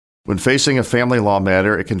When facing a family law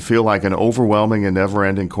matter, it can feel like an overwhelming and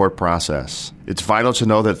never-ending court process. It's vital to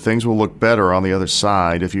know that things will look better on the other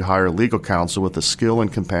side if you hire legal counsel with the skill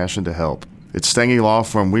and compassion to help. At Stange Law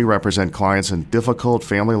Firm, we represent clients in difficult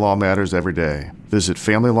family law matters every day. Visit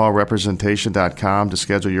FamilyLawRepresentation.com to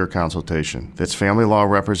schedule your consultation. That's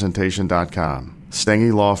FamilyLawRepresentation.com.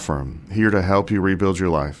 Stange Law Firm, here to help you rebuild your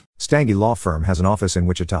life. Stange Law Firm has an office in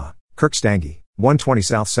Wichita. Kirk Stange, 120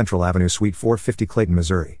 South Central Avenue, Suite 450, Clayton,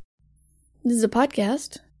 Missouri. This is a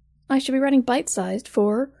podcast. I should be writing bite-sized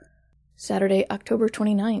for Saturday, October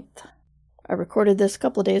 29th. I recorded this a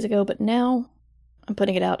couple of days ago, but now I'm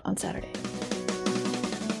putting it out on Saturday.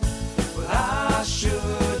 Well, I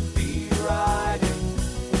should be writing.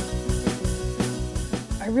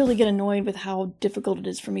 I really get annoyed with how difficult it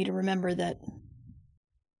is for me to remember that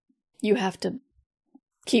you have to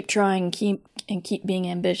keep trying, keep being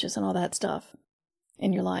ambitious and all that stuff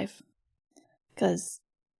in your life. Because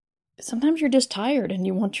sometimes you're just tired and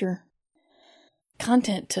you want your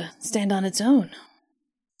content to stand on its own.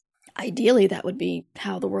 Ideally, that would be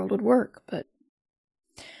how the world would work, but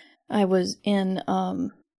I was in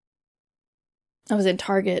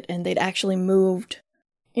Target and they'd actually moved,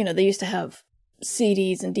 they used to have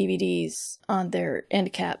CDs and DVDs on their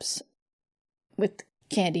end caps with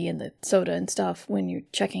candy and the soda and stuff when you're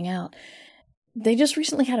checking out. They just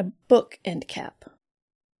recently had a book end cap.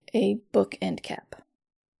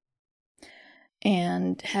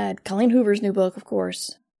 And had Colleen Hoover's new book, of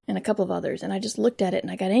course, and a couple of others. And I just looked at it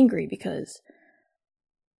and I got angry because,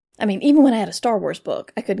 even when I had a Star Wars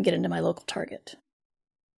book, I couldn't get into my local Target.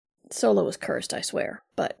 Solo was cursed, I swear.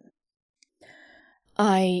 But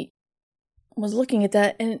I was looking at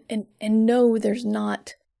that and no, there's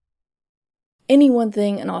not any one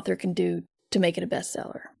thing an author can do to make it a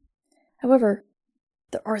bestseller. However,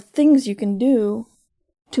 there are things you can do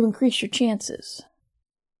to increase your chances.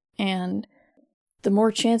 And the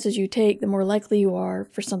more chances you take, the more likely you are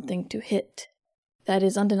for something to hit. That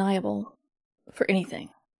is undeniable for anything.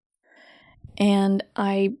 And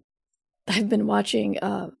I've been watching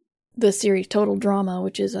the series Total Drama,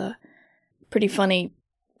 which is a pretty funny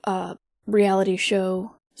reality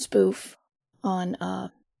show spoof on,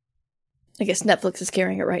 I guess Netflix is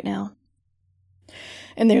carrying it right now.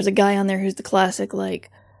 And there's a guy on there who's the classic,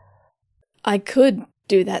 I could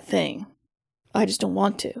do that thing. I just don't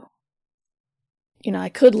want to. I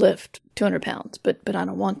could lift 200 pounds, but I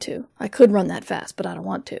don't want to. I could run that fast, but I don't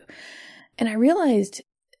want to. And I realized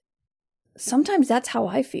sometimes that's how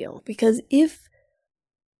I feel. Because if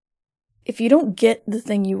you don't get the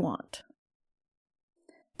thing you want,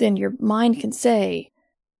 then your mind can say,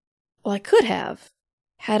 well, I could have,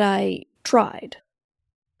 had I tried.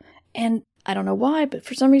 And I don't know why, but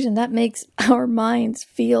for some reason that makes our minds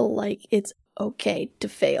feel like it's okay to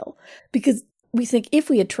fail. Because we think if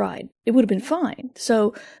we had tried, it would have been fine.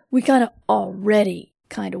 So we already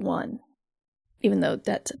won, even though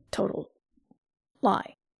that's a total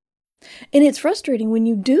lie. And it's frustrating when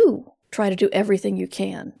you do try to do everything you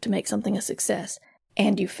can to make something a success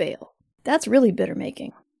and you fail. That's really bitter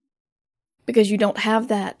making. Because you don't have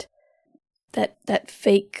that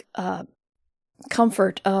fake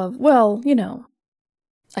comfort of,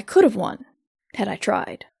 I could have won had I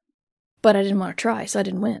tried. But I didn't want to try, so I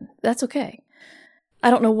didn't win. That's okay. I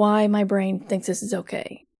don't know why my brain thinks this is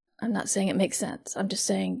okay. I'm not saying it makes sense. I'm just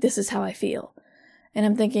saying this is how I feel. And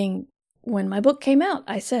I'm thinking, when my book came out,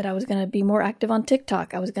 I said I was going to be more active on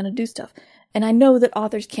TikTok. I was going to do stuff. And I know that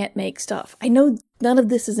authors can't make stuff. I know none of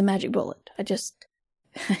this is a magic bullet. I just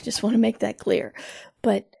want to make that clear.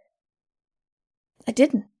 But I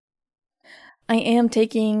didn't. I am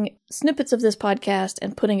taking snippets of this podcast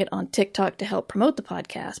and putting it on TikTok to help promote the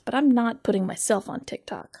podcast, but I'm not putting myself on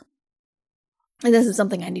TikTok. And this is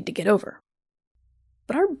something I need to get over.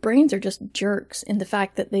 But our brains are just jerks in the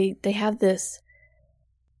fact that they have this,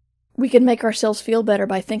 we can make ourselves feel better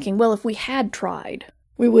by thinking, well, if we had tried,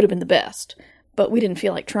 we would have been the best, but we didn't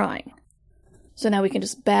feel like trying. So now we can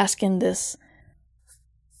just bask in this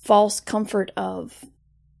false comfort of,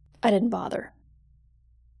 I didn't bother.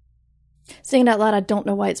 Saying it out loud, I don't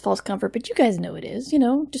know why it's false comfort, but you guys know it is,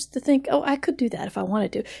 just to think, oh, I could do that if I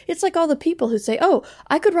wanted to. It's like all the people who say, oh,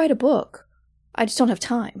 I could write a book. I just don't have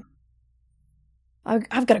time.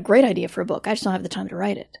 I've got a great idea for a book. I just don't have the time to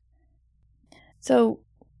write it. So,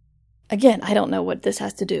 again, I don't know what this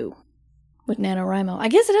has to do with NaNoWriMo. I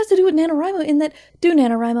guess it has to do with NaNoWriMo in that, do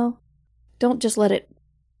NaNoWriMo. Don't just let it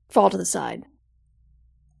fall to the side.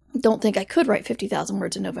 Don't think I could write 50,000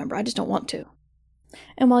 words in November. I just don't want to.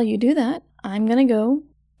 And while you do that, I'm going to go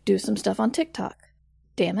do some stuff on TikTok.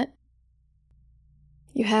 Damn it.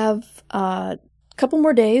 You have couple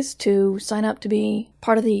more days to sign up to be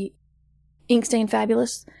part of the Inkstain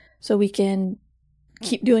Fabulous so we can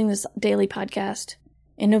keep doing this daily podcast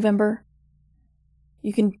in November.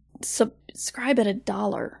 You can subscribe at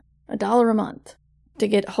 $1 a month to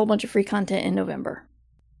get a whole bunch of free content in November.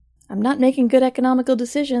 I'm not making good economical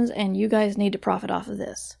decisions, and you guys need to profit off of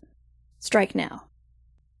this. Strike now.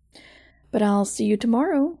 But I'll see you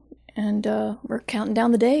tomorrow, and we're counting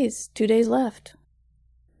down the days. 2 days left.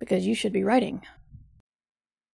 Because you should be writing.